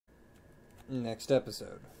Next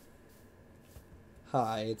episode.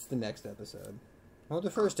 Hi, it's the next episode. Well, the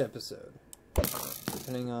first episode.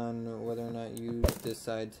 Depending on whether or not you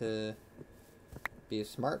decide to be a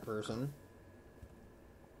smart person.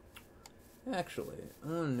 Actually,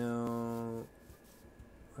 oh no.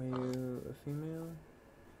 Are you a female?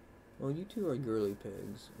 Well, you two are girly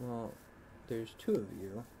pigs. Well, there's two of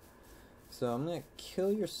you. So I'm gonna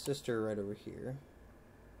kill your sister right over here.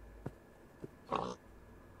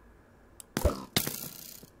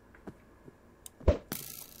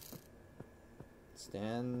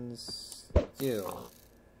 Stand still.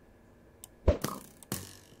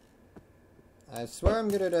 I swear I'm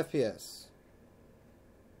good at FPS.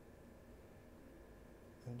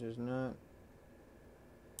 It does not.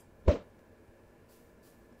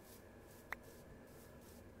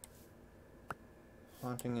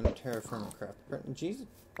 Haunting in Terrafirmacraft. Jesus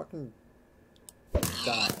fucking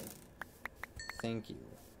die. Thank you.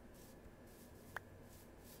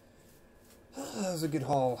 That was a good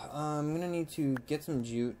haul. I'm gonna need to get some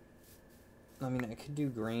jute. I mean, I could do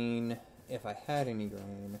grain if I had any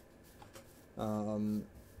grain.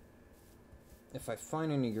 If I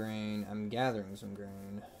find any grain, I'm gathering some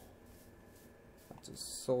grain. Lots of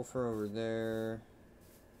sulfur over there.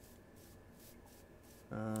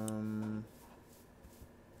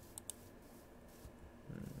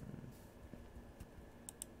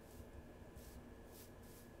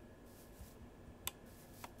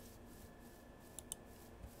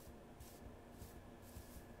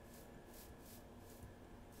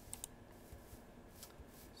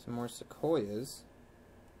 Some more sequoias.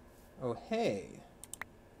 Oh, hey!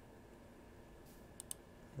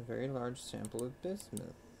 A very large sample of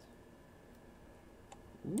bismuth.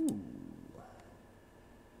 Ooh.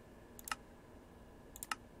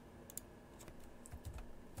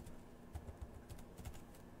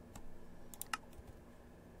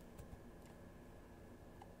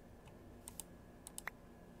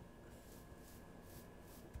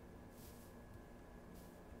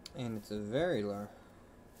 And it's a very large...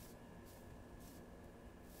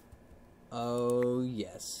 Oh,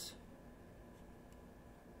 yes.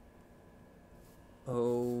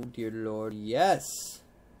 Oh, dear Lord, yes!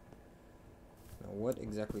 Now, what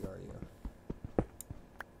exactly are you?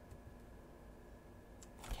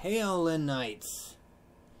 Kaolinites!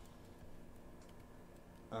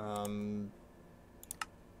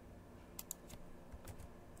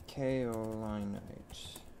 Kaolinite.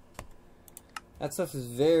 That stuff is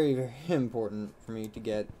very, very important for me to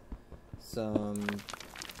get some...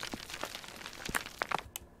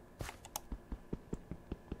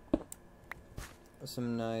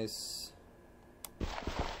 some nice...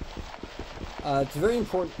 it's very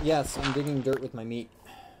important. Yes, I'm digging dirt with my meat.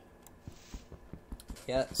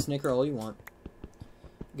 Yeah, snicker all you want.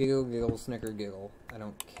 Giggle, giggle, snicker, giggle. I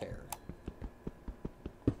don't care.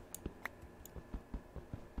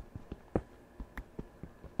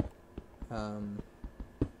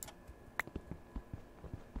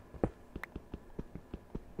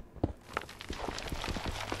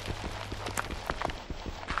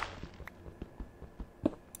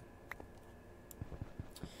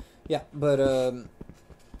 Yeah, but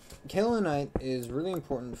kaolinite is really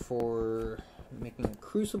important for making a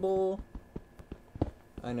crucible.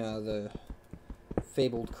 I know, the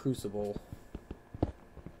fabled crucible.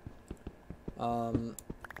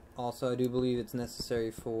 Also, I do believe it's necessary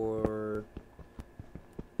for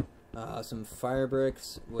some fire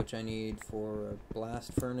bricks, which I need for a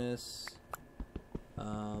blast furnace.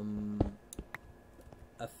 A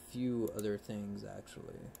few other things,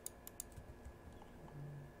 actually.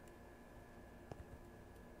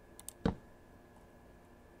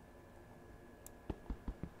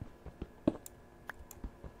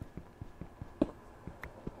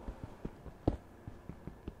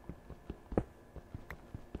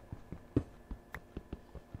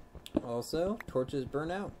 Also, torches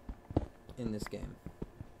burn out in this game.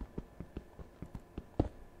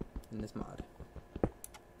 In this mod.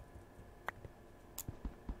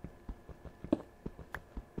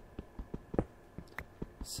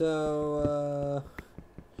 So,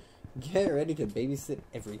 get ready to babysit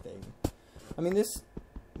everything. I mean, this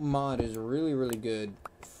mod is really, really good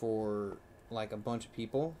for, like, a bunch of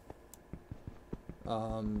people.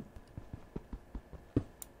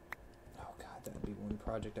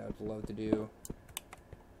 Project I would love to do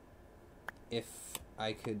if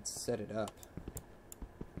I could set it up.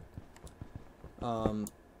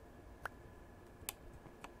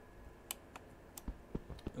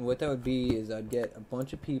 What that would be is I'd get a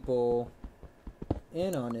bunch of people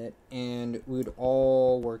in on it, and we'd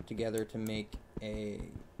all work together to make a,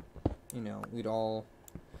 you know, we'd all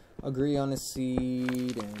agree on a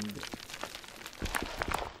seed and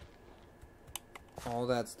all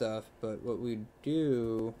that stuff, but what we'd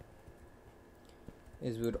do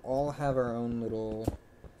is we'd all have our own little,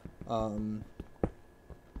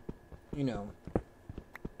 you know,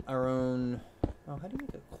 our own, oh, how do you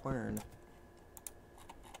make a quern?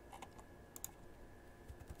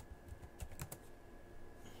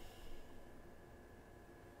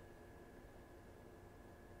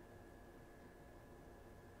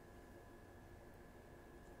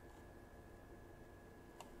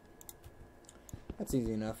 That's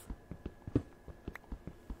easy enough.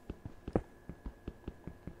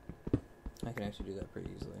 I can actually do that pretty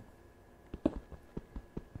easily.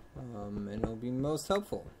 And it'll be most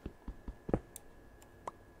helpful.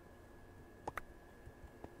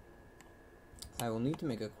 I will need to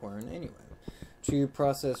make a quern anyway to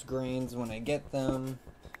process grains when I get them.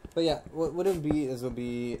 But yeah, what it'll be is it'll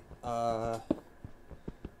be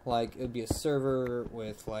like it'll be a server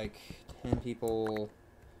with like 10 people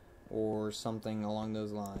or something along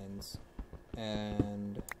those lines,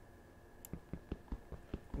 and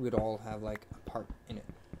we'd all have like a part in it,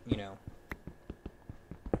 you know.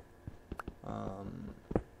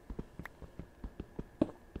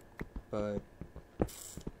 But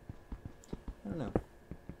I don't know.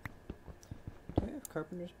 Do I have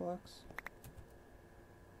carpenter's blocks?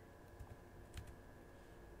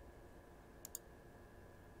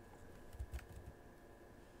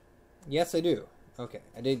 Yes, I do. Okay,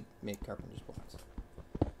 I did make carpenter's blocks.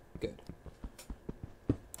 Good.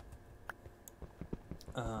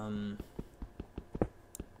 A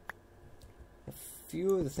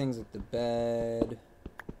few of the things like the bed,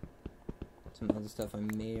 some other stuff I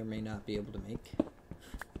may or may not be able to make.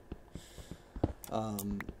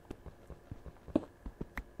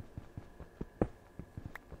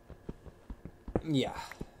 Yeah,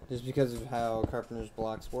 just because of how carpenter's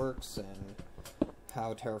blocks works and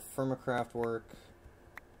how Terrafirmacraft work,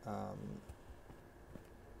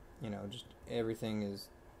 you know, just everything is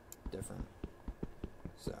different.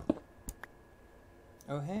 So,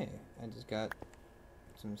 oh hey, I just got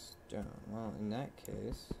some stone. Well, in that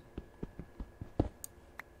case,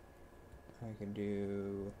 I could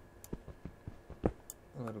do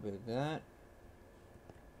a little bit of that.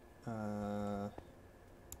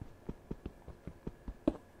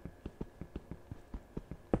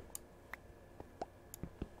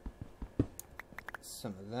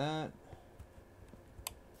 Some of that.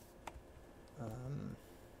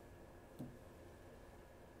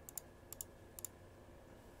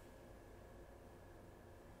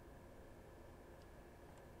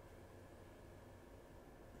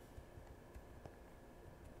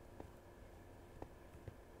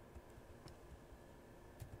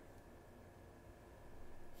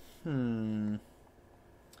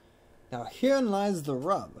 Now herein lies the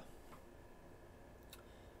rub.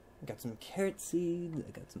 I got some carrot seeds,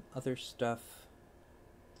 I got some other stuff.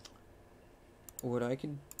 What I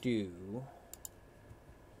could do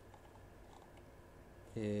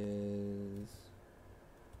is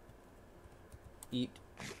eat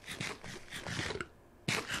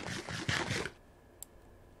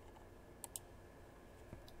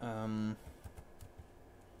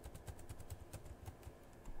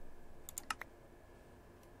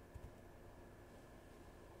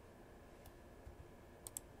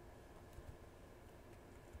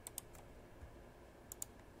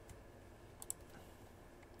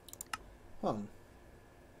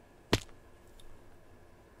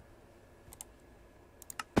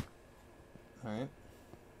Alright.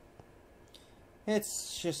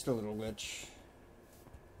 It's just a little glitch.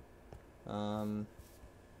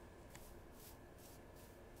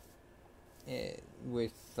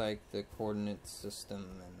 With like the coordinate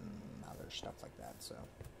system and other stuff like that, so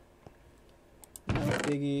no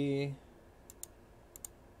biggie.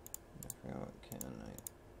 I forgot what can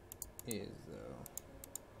I is though.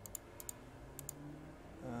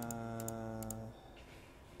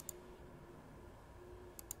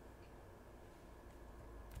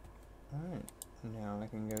 Alright, now I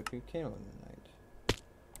can go to Kalen tonight.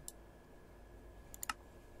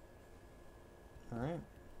 Alright.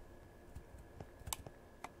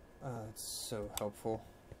 That's so helpful.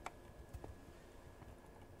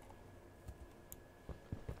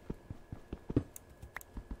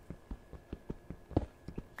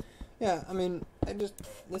 Yeah, I mean,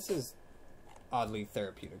 this is oddly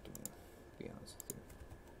therapeutic to me, to be honest with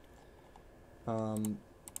you.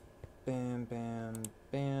 Bam, bam,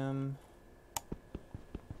 bam.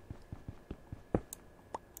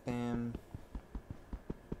 Bam.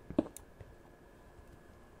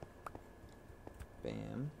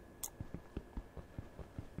 Bam.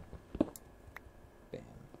 Bam.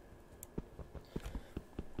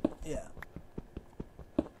 Yeah.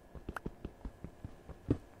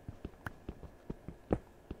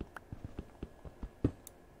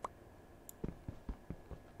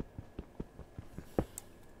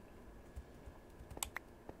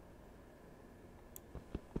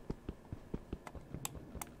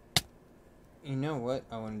 You know what?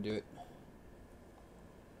 I want to do it.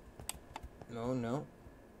 No, no.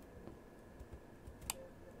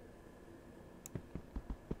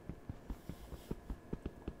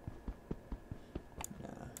 Nah,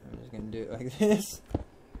 I'm just gonna do it like this.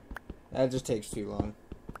 That just takes too long.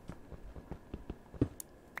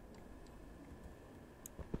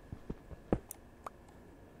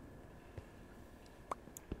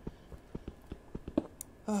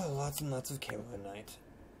 Oh, lots and lots of kaolinite.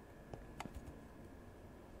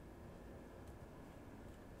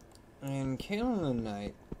 And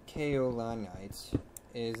kaolinite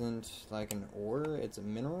isn't like an ore, it's a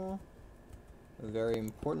mineral. A very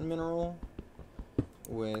important mineral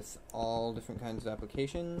with all different kinds of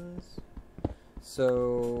applications.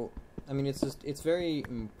 So, I mean, it's very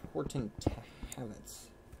important to have it.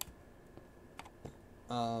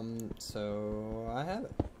 So I have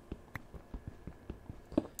it.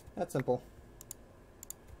 That's simple.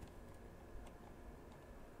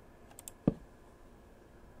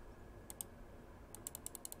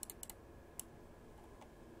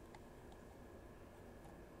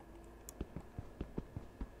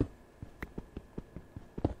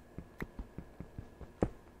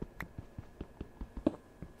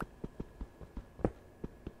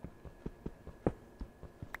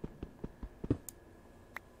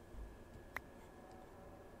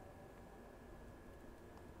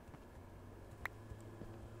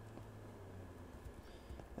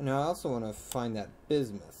 And I also want to find that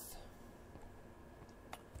bismuth.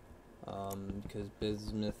 Because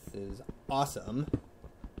bismuth is awesome.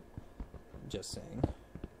 Just saying.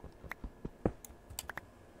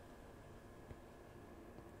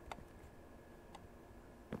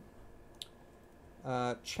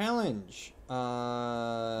 Challenge.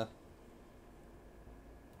 Dwarf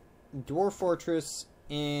Fortress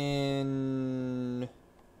in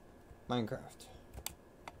Minecraft.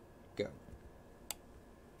 Go.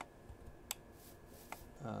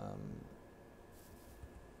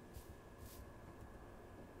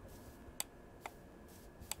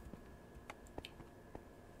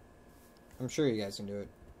 I'm sure you guys can do it.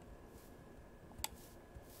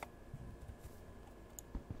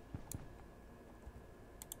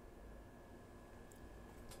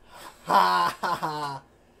 Ha ha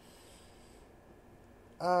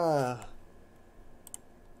ha!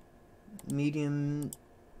 Medium.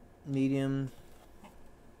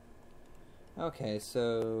 Okay,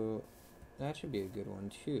 so that should be a good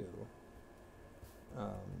one too.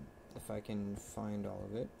 If I can find all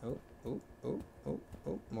of it. Oh,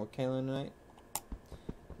 more kaolinite.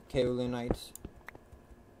 Kaolinite.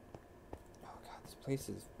 Oh god, this place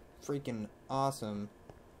is freaking awesome.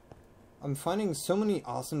 I'm finding so many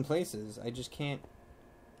awesome places. I just can't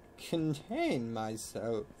contain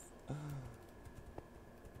myself.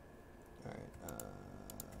 Alright,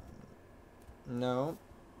 no.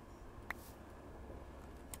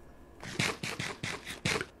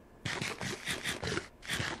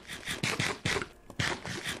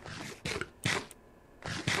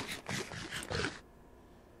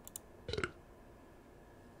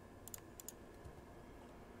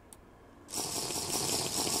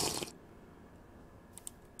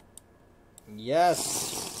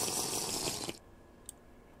 Yes!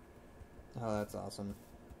 Oh, that's awesome.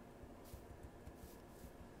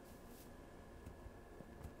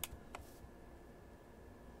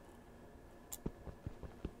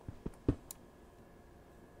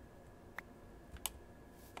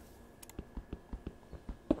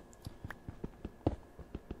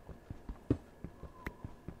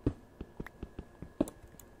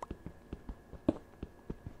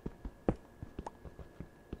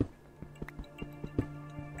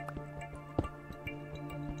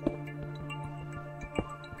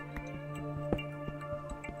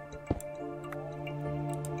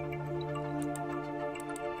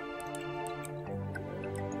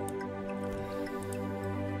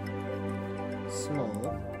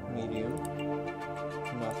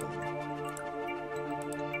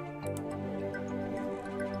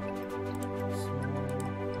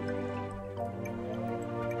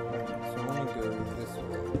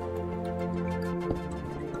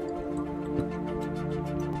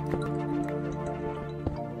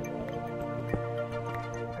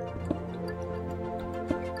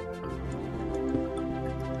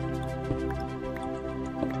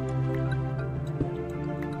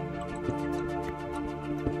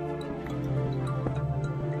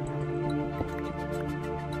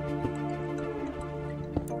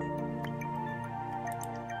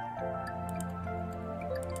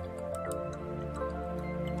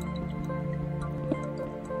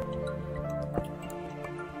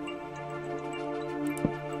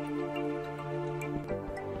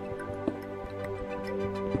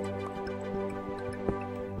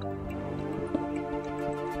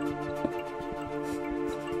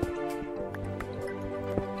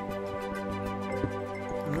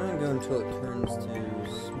 go until it turns to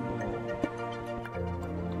small.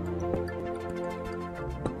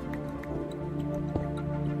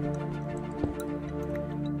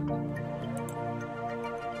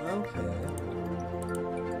 Okay.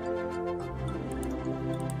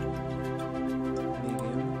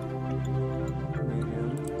 Medium.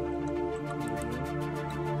 Medium.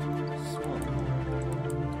 Small.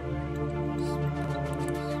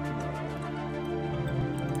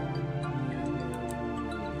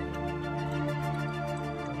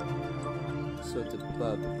 So it's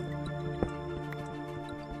above me.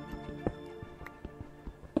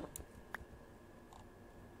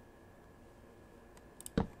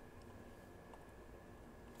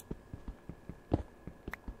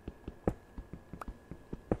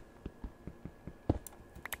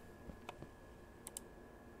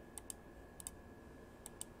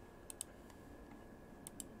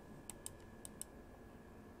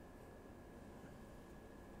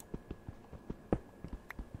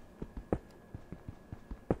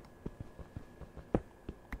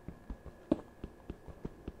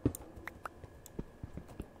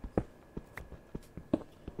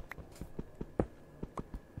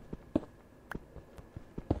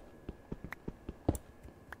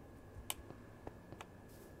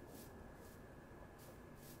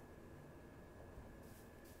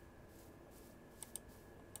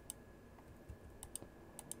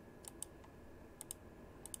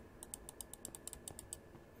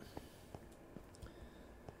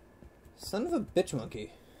 Son of a bitch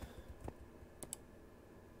monkey.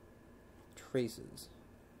 Traces.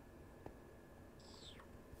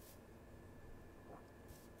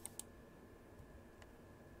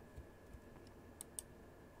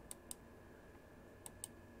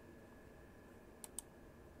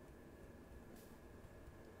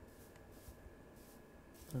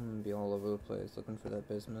 I'm gonna be all over the place looking for that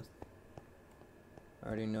bismuth. I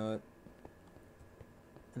already know it.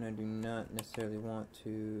 And I do not necessarily want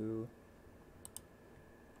to...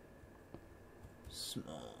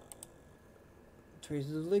 Small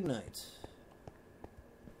traces of lignite.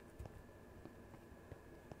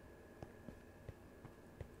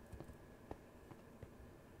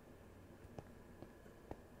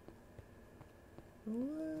 What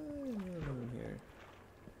here?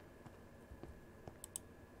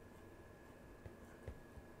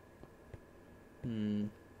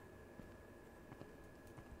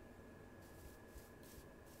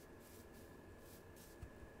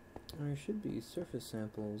 There should be surface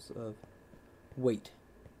samples of... Wait.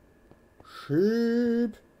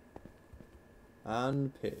 Sheep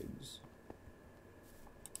and pigs.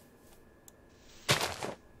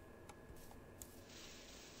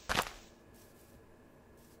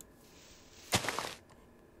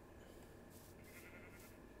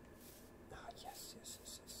 Yes.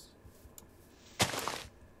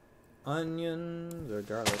 Onions or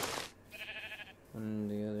garlic. One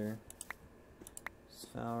or the other.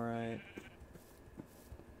 Sphalerite.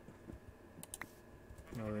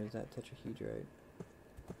 Or is that tetrahedrite?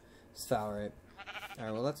 Sphalerite.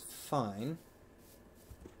 Alright, well that's fine.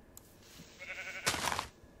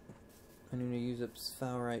 I need to use up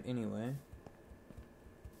sphalerite anyway.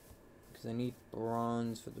 Because I need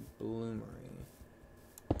bronze for the bloomery.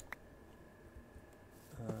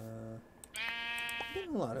 I'm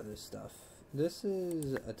getting a lot of this stuff. This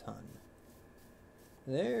is a ton.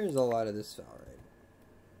 There's a lot of this sphalerite.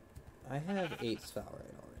 I have 8 sphalerite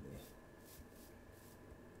already.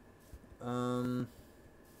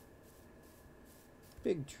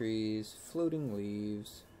 Big trees, floating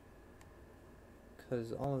leaves.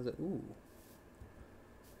 Because all of the... Ooh.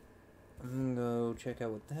 I'm gonna go check out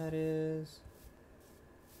what that is.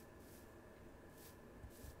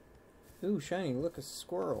 Ooh, shiny, look, a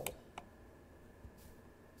squirrel.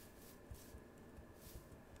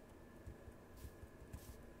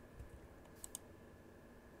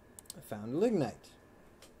 I found lignite.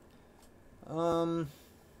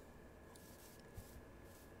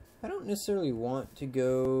 I don't necessarily want to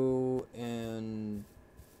go and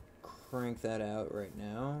crank that out right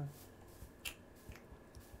now.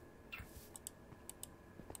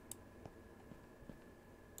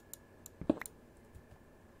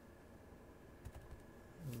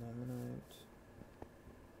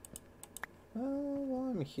 Well,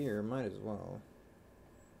 while I'm here, might as well.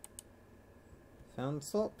 Found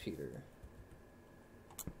saltpeter.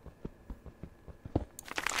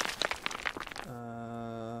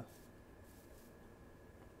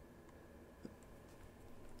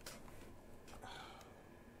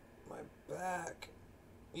 My back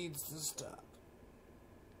needs to stop.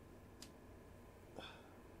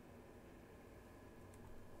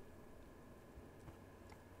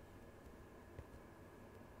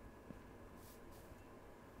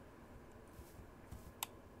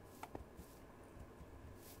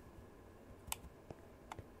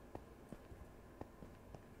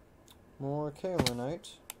 More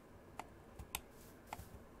kaolinite.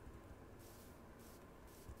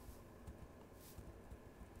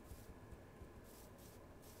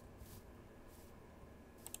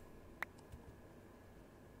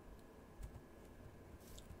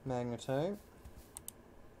 Magnetite.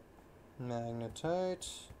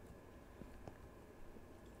 Magnetite.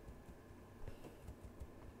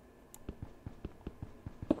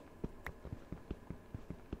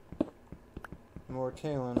 More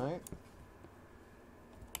kaolinite.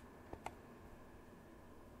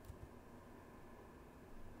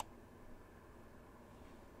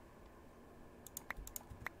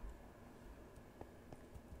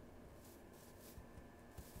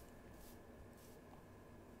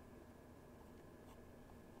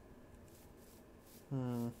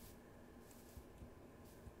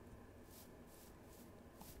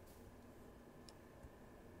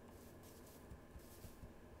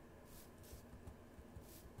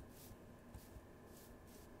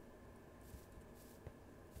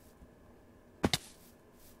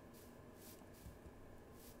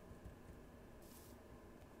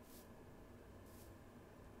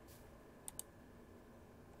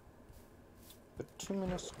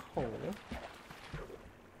 Bituminous coal.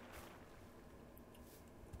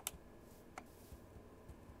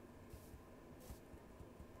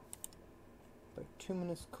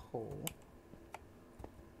 Bituminous coal.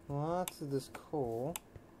 Lots of this coal.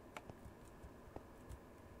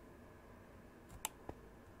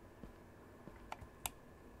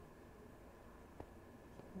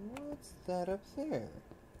 What's that up there?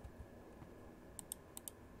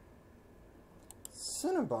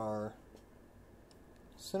 Cinnabar.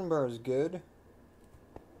 Cinnabar is good.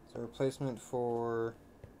 It's a replacement for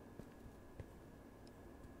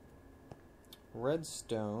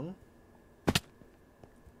redstone.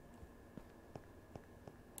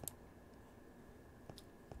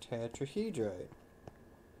 Tetrahedrite.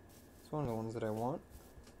 It's one of the ones that I want.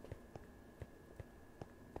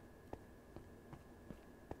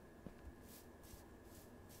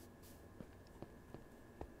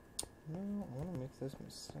 No, I want to make this my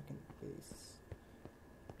second base.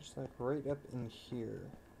 Just like right up in here.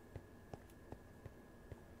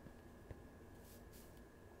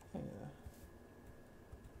 Yeah.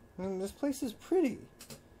 I mean, this place is pretty.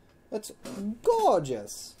 It's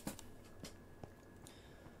gorgeous.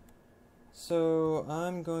 So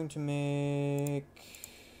I'm going to make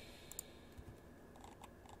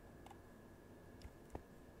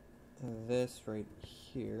this right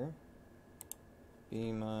here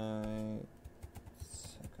be my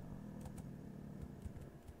second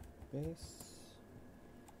base.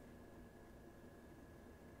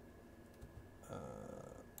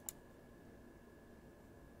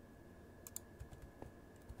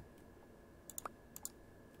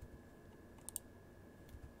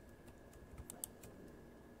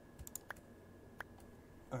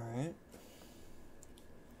 Alright.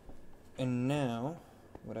 And now,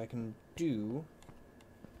 what I can do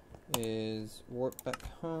is warp back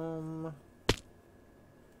home.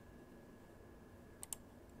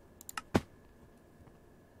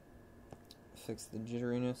 Fix the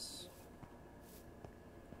jitteriness.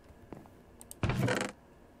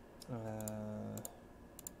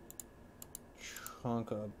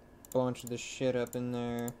 Chunk a bunch of this shit up in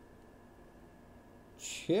there.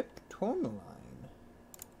 Chip tourmaline.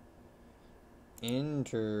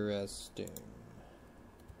 Interesting.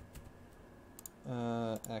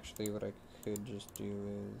 Actually, what I could just do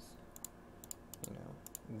is, you know,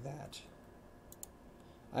 that.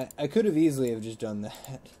 I could have easily have just done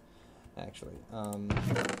that, actually.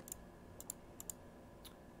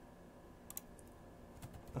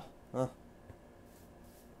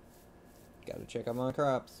 Gotta check out my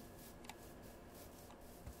crops.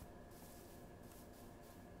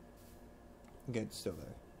 Good, it's still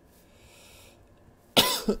there.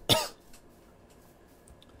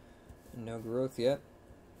 No growth yet.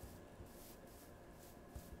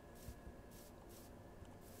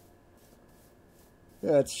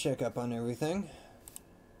 Let's check up on everything.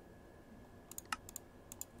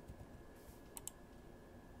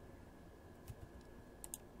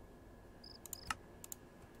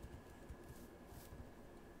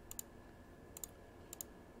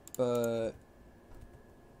 But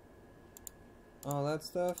all that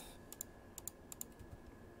stuff,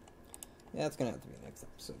 yeah, it's gonna have to be next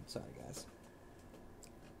episode. Sorry, guys.